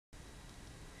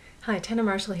Hi, Tanna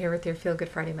Marshall here with your Feel Good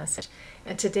Friday message.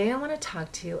 And today I want to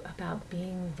talk to you about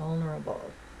being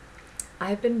vulnerable.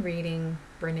 I've been reading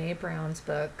Brene Brown's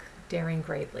book, Daring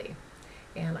Greatly.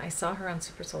 And I saw her on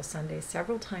Super Soul Sunday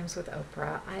several times with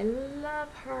Oprah. I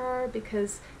love her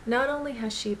because not only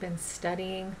has she been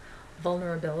studying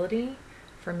vulnerability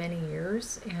for many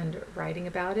years and writing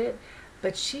about it,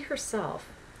 but she herself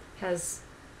has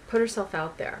put herself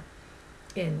out there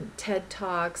in TED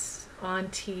Talks, on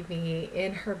TV,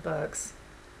 in her books,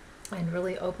 and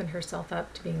really opened herself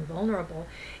up to being vulnerable.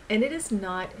 And it is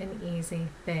not an easy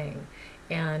thing.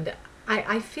 And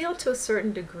I feel to a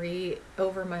certain degree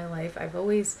over my life, I've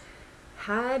always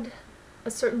had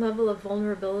a certain level of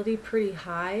vulnerability pretty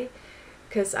high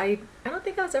because I don't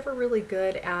think I was ever really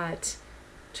good at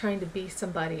trying to be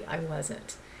somebody I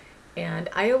wasn't. And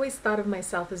I always thought of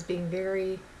myself as being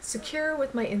very secure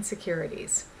with my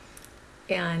insecurities.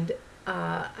 And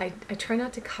I try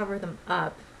not to cover them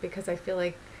up because I feel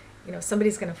like,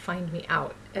 somebody's going to find me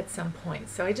out at some point.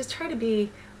 So I just try to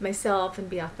be myself and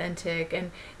be authentic.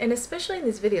 And especially in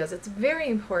these videos, it's very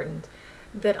important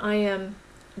that I am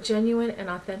genuine and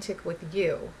authentic with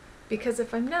you. Because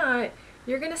if I'm not,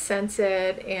 you're going to sense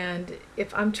it. And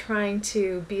if I'm trying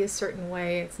to be a certain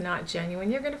way, it's not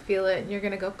genuine, you're going to feel it and you're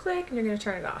going to go click and you're going to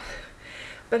turn it off.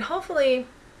 But hopefully,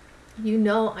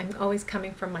 I'm always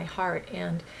coming from my heart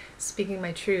and speaking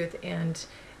my truth and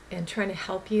trying to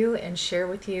help you and share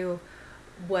with you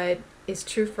what is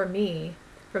true for me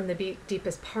from the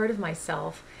deepest part of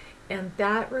myself. And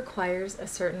that requires a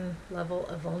certain level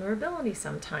of vulnerability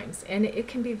sometimes. And it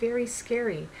can be very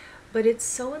scary, but it's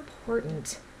so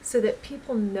important so that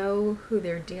people know who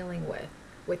they're dealing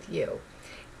with you.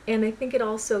 And I think it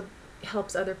also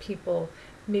helps other people,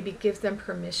 maybe gives them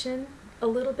permission a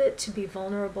little bit to be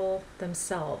vulnerable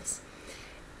themselves.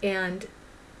 And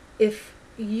if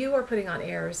you are putting on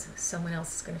airs, someone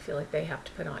else is going to feel like they have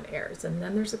to put on airs. And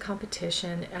then there's a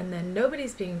competition, and then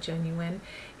nobody's being genuine,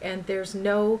 and there's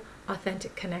no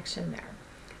authentic connection there.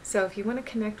 So if you want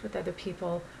to connect with other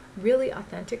people really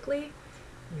authentically,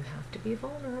 you have to be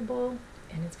vulnerable.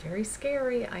 And it's very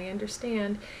scary, I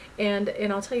understand. And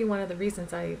I'll tell you one of the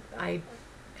reasons I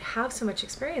have so much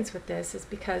experience with this is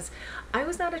because I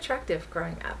was not attractive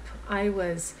growing up. I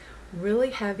was really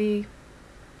heavy.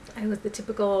 I was the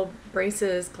typical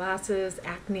braces, glasses,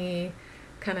 acne,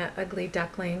 kind of ugly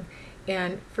duckling.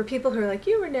 And for people who are like,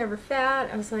 you were never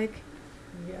fat, I was like,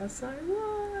 yes, I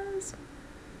was.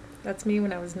 That's me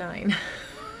when I was 9.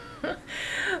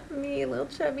 Me, little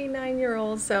chubby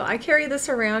 9-year-old. So I carry this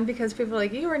around because people are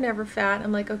like, you were never fat.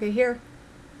 I'm like, okay, here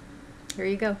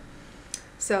you go.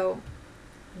 So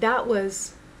that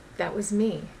was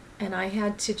me, and I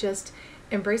had to just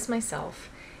embrace myself.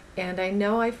 And I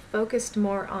know I focused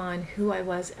more on who I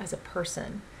was as a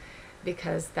person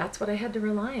because that's what I had to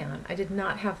rely on. I did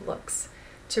not have looks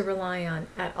to rely on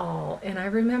at all. And I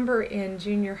remember in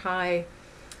junior high,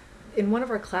 in one of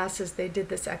our classes, they did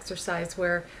this exercise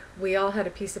where we all had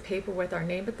a piece of paper with our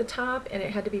name at the top, and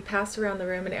it had to be passed around the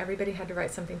room, and everybody had to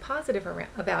write something positive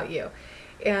about you.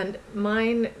 And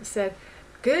mine said,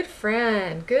 good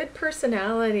friend, good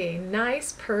personality,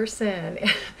 nice person.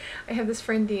 I have this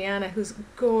friend Deanna who's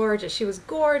gorgeous. She was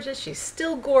gorgeous. She's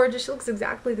still gorgeous. She looks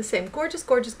exactly the same. Gorgeous,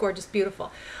 gorgeous, gorgeous,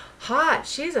 beautiful. Hot.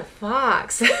 She's a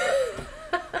fox.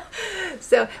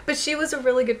 But she was a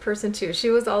really good person too. She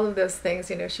was all of those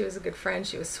things. She was a good friend.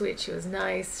 She was sweet. She was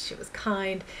nice. She was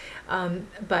kind.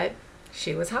 But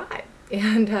she was hot.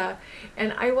 And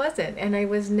I wasn't. And I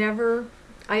was never,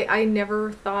 I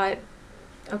never thought,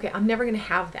 okay, I'm never going to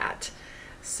have that.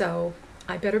 So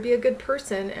I better be a good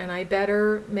person, and I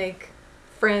better make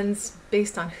friends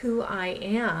based on who I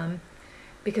am,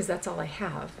 because that's all I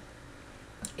have.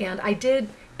 And I did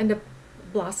end up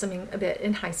blossoming a bit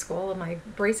in high school. My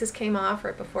braces came off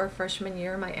right before freshman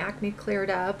year. My acne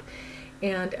cleared up.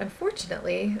 And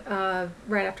unfortunately,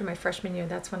 right after my freshman year,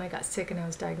 that's when I got sick and I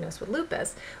was diagnosed with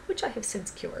lupus, which I have since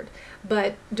cured.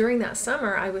 But during that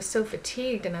summer, I was so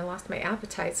fatigued and I lost my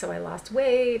appetite, so I lost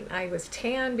weight. I was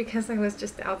tan because I was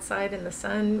just outside in the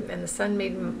sun, and the sun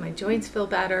made my joints feel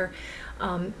better.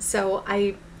 So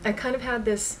I kind of had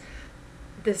this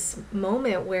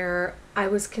moment where I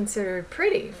was considered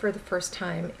pretty for the first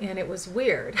time, and it was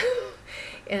weird.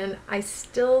 And I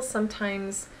still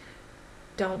sometimes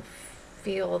don't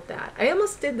feel that. I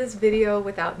almost did this video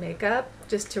without makeup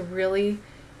just to really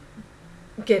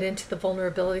get into the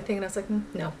vulnerability thing, and I was like,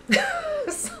 no,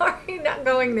 sorry, not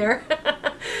going there.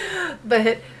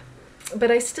 But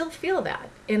I still feel that.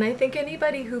 And I think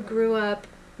anybody who grew up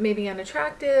maybe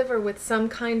unattractive or with some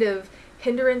kind of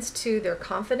hindrance to their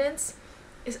confidence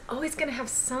is always going to have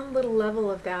some little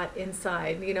level of that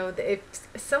inside. You know, if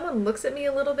someone looks at me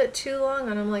a little bit too long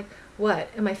and I'm like, what?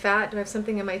 Am I fat? Do I have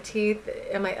something in my teeth?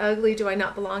 Am I ugly? Do I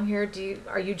not belong here?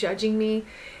 Are you judging me?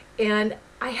 And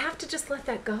I have to just let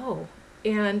that go.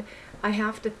 And I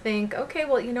have to think, okay,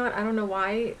 well, you know what? I don't know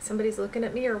why somebody's looking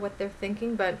at me or what they're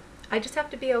thinking, but I just have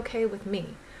to be okay with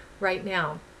me right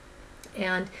now.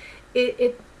 And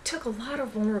it took a lot of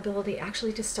vulnerability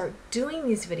actually to start doing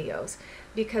these videos,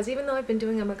 because even though I've been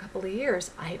doing them a couple of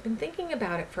years, I had been thinking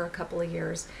about it for a couple of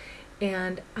years.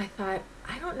 And I thought,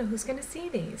 I don't know who's going to see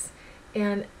these.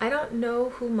 And I don't know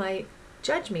who might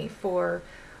judge me for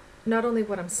not only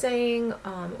what I'm saying,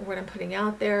 what I'm putting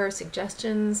out there,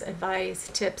 suggestions, advice,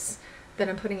 tips that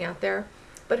I'm putting out there,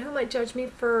 but who might judge me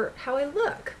for how I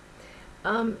look.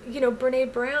 You know,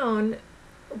 Brene Brown,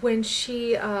 when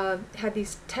she had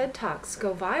these TED Talks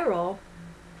go viral,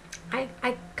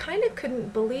 I kind of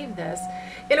couldn't believe this.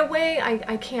 In a way,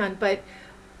 I can, but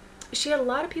she had a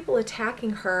lot of people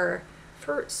attacking her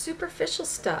for superficial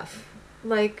stuff,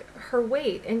 like her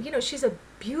weight. And, you know, she's a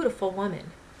beautiful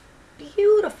woman.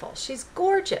 Beautiful. She's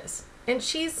gorgeous. And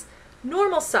she's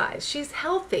normal size. She's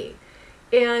healthy.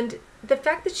 And the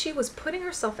fact that she was putting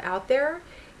herself out there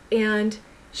and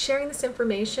sharing this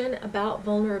information about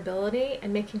vulnerability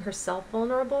and making herself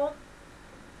vulnerable,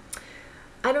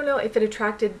 I don't know if it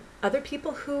attracted other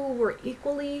people who were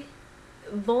equally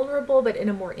vulnerable but in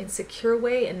a more insecure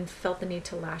way and felt the need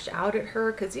to lash out at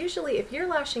her. Because usually if you're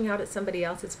lashing out at somebody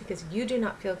else, it's because you do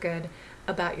not feel good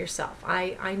about yourself.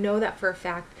 I know that for a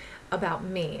fact about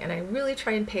me, and I really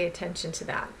try and pay attention to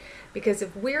that, because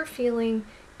if we're feeling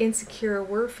insecure,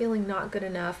 we're feeling not good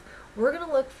enough, we're going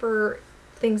to look for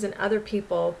things in other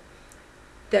people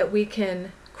that we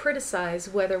can criticize,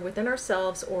 whether within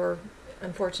ourselves or,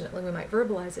 unfortunately, we might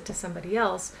verbalize it to somebody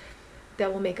else,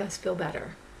 that will make us feel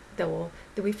better,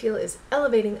 that we feel is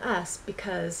elevating us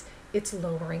because it's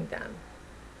lowering them.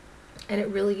 And it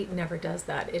really never does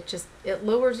that. It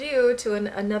lowers you to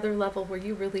another level where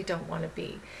you really don't want to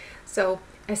be. So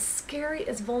as scary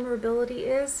as vulnerability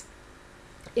is,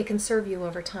 it can serve you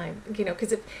over time. You know,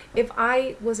 because if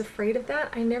I was afraid of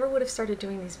that, I never would have started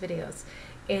doing these videos.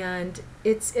 And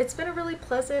it's been a really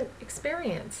pleasant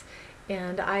experience.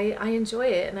 And I enjoy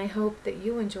it, and I hope that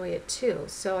you enjoy it too.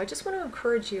 So I just want to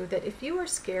encourage you that if you are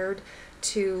scared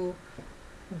to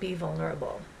be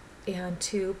vulnerable and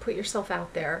to put yourself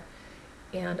out there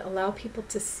and allow people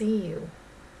to see you,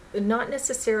 not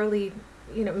necessarily,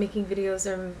 you know, making videos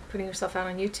and putting yourself out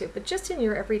on YouTube, but just in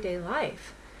your everyday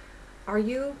life, are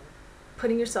you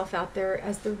putting yourself out there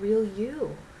as the real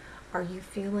you? Are you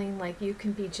feeling like you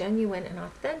can be genuine and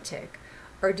authentic?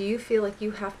 Or do you feel like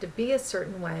you have to be a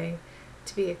certain way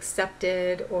to be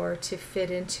accepted or to fit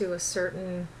into a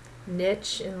certain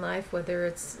niche in life, whether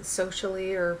it's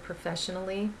socially or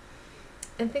professionally?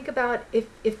 And think about,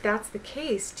 if that's the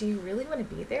case, do you really want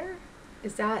to be there?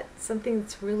 Is that something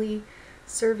that's really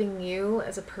serving you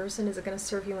as a person? Is it going to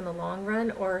serve you in the long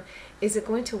run? Or is it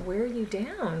going to wear you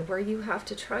down, where you have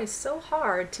to try so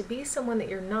hard to be someone that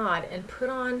you're not and put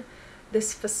on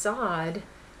this facade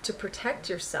to protect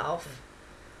yourself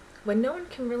when no one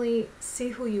can really see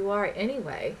who you are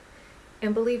anyway?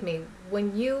 And believe me,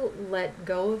 when you let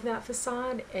go of that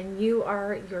facade and you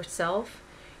are yourself,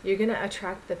 you're going to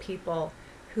attract the people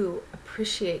who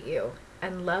appreciate you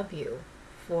and love you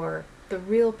for the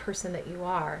real person that you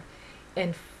are,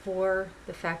 and for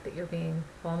the fact that you're being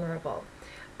vulnerable.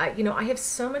 You know, I have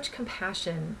so much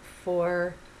compassion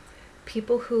for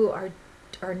people who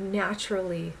are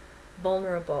naturally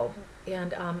vulnerable.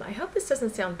 And I hope this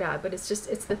doesn't sound bad, but it's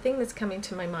the thing that's coming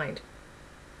to my mind.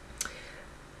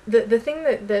 The thing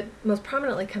that most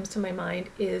prominently comes to my mind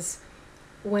is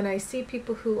when I see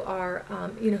people who are,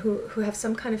 you know, who have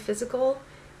some kind of physical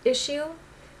issue,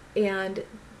 and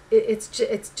it's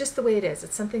just the way it is.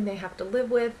 It's something they have to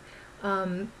live with.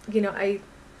 You know,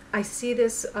 I see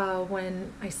this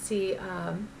when I see,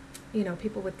 you know,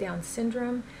 people with Down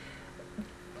syndrome.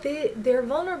 They're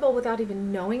vulnerable without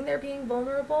even knowing they're being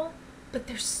vulnerable, but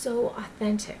they're so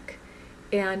authentic,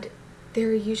 and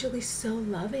they're usually so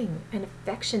loving and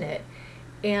affectionate,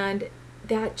 and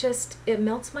that just, it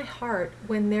melts my heart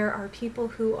when there are people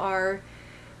who are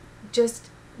just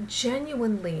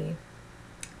genuinely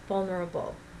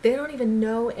vulnerable. They don't even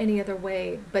know any other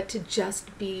way but to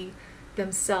just be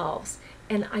themselves.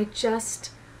 And I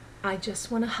just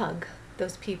want to hug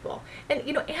those people. And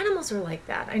you know, animals are like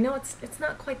that. I know it's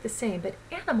not quite the same, but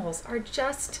animals are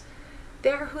just,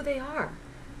 they're who they are.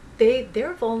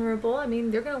 They're vulnerable. I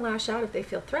mean, they're going to lash out if they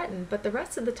feel threatened, but the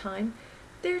rest of the time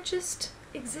they're just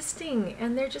existing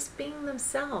and they're just being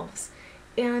themselves.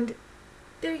 And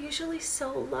they're usually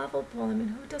so lovable. I mean,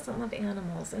 who doesn't love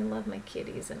animals? I love my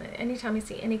kitties, and anytime I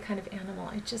see any kind of animal,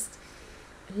 I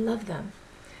love them.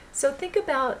 So think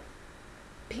about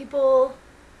people,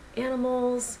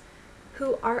 animals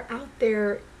who are out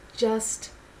there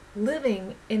just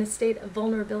living in a state of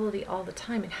vulnerability all the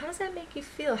time. And how does that make you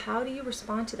feel? How do you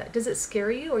respond to that? Does it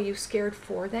scare you? Are you scared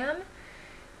for them?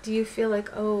 Do you feel like,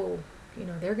 oh,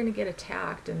 they're going to get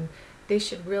attacked and they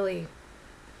should really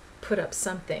put up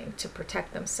something to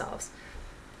protect themselves?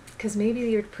 Because maybe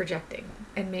you're projecting,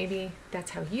 and maybe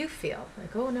that's how you feel.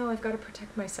 Like, oh no, I've got to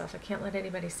protect myself. I can't let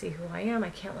anybody see who I am. I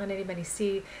can't let anybody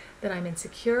see that I'm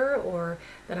insecure, or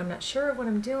that I'm not sure of what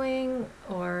I'm doing,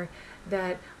 or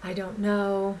that I don't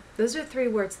know. Those are 3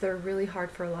 words that are really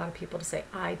hard for a lot of people to say,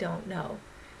 I don't know,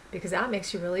 because that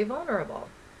makes you really vulnerable.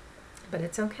 But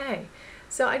it's okay.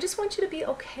 So I just want you to be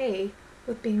okay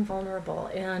with being vulnerable.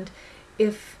 And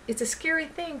if it's a scary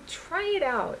thing, try it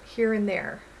out here and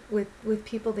there with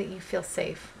people that you feel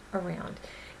safe around,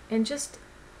 and just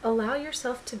allow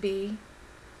yourself to be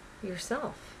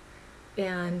yourself.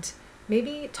 And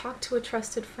maybe talk to a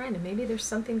trusted friend, and maybe there's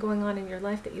something going on in your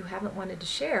life that you haven't wanted to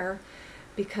share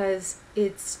because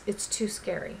it's too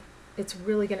scary. It's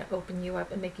really going to open you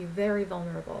up and make you very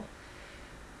vulnerable.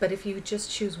 But if you just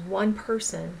choose one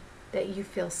person that you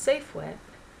feel safe with,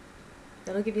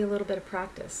 that'll give you a little bit of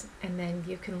practice, and then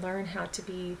you can learn how to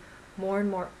be more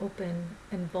and more open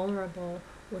and vulnerable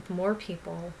with more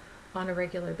people on a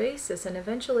regular basis. And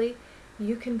eventually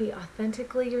you can be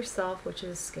authentically yourself, which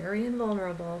is scary and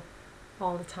vulnerable,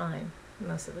 all the time,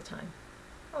 most of the time,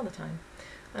 all the time.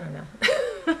 I don't know.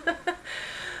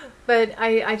 But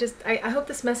I hope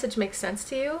this message makes sense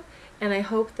to you, and I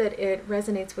hope that it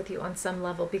resonates with you on some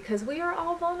level, because we are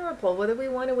all vulnerable, whether we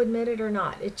want to admit it or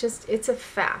not. It's a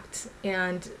fact.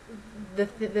 And the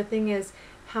thing is,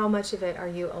 how much of it are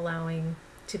you allowing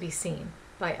to be seen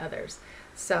by others?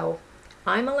 So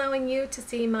I'm allowing you to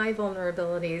see my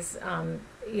vulnerabilities.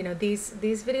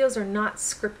 These videos are not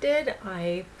scripted.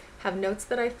 I have notes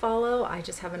that I follow. I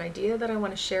just have an idea that I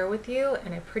want to share with you,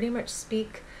 and I pretty much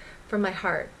speak from my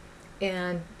heart.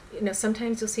 And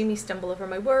sometimes you'll see me stumble over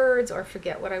my words or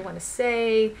forget what I want to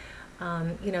say.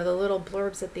 The little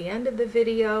blurbs at the end of the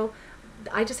video,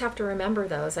 I just have to remember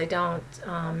those. I don't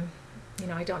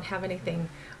I don't have anything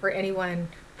or anyone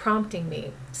prompting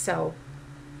me. So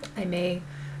I may,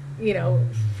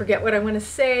 forget what I want to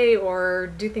say or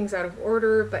do things out of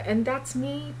order, and that's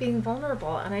me being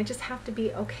vulnerable, and I just have to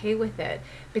be okay with it,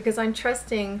 because I'm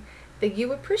trusting that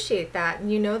you appreciate that,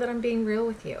 and you know that I'm being real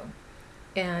with you,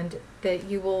 and that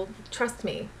you will trust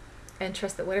me and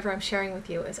trust that whatever I'm sharing with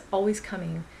you is always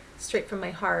coming straight from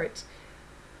my heart,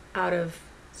 out of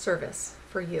service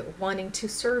for you, wanting to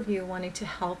serve you, wanting to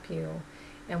help you,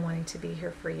 and wanting to be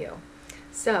here for you.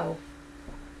 So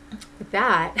with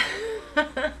that,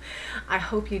 I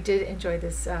hope you did enjoy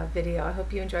this video. I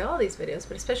hope you enjoy all these videos,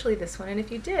 but especially this one. And if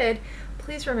you did,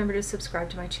 please remember to subscribe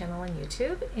to my channel on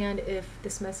YouTube. And if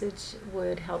this message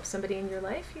would help somebody in your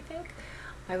life, you think,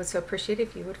 I would so appreciate it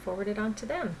if you would forward it on to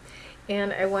them.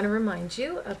 And I want to remind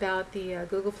you about the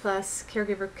Google Plus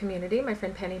caregiver community. My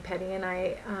friend Penny Petty and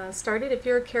I started. If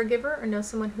you're a caregiver or know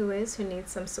someone who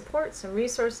needs some support, some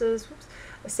resources,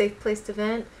 a safe place to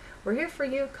vent, we're here for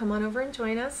you. Come on over and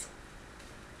join us.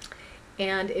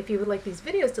 And if you would like these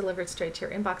videos delivered straight to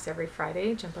your inbox every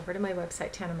Friday, jump over to my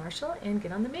website, Tanna Marshall, and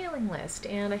get on the mailing list.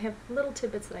 And I have little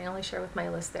tidbits that I only share with my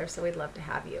list there, so we'd love to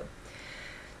have you.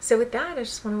 So with that, I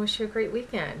just want to wish you a great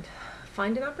weekend.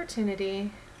 Find an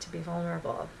opportunity to be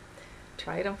vulnerable.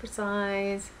 Try it on for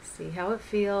size, see how it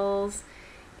feels,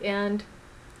 and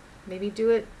maybe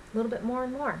do it a little bit more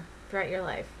and more throughout your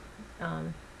life.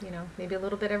 Maybe a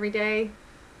little bit every day,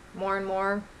 more and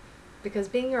more, because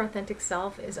being your authentic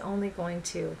self is only going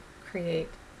to create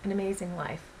an amazing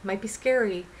life. It might be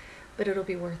scary, but it'll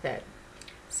be worth it.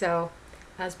 So,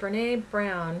 as Brene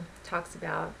Brown talks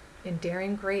about in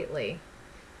Daring Greatly,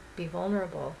 be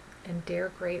vulnerable and dare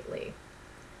greatly,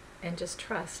 and just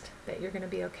trust that you're going to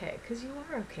be okay, because you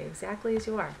are okay exactly as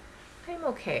you are. I'm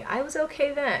okay. I was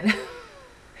okay then.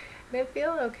 And I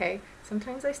feel okay.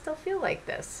 Sometimes I still feel like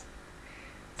this.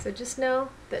 So just know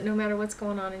that no matter what's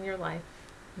going on in your life,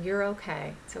 you're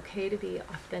okay. It's okay to be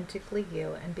authentically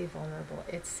you and be vulnerable.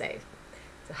 It's safe.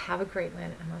 So have a great one,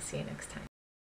 and I'll see you next time.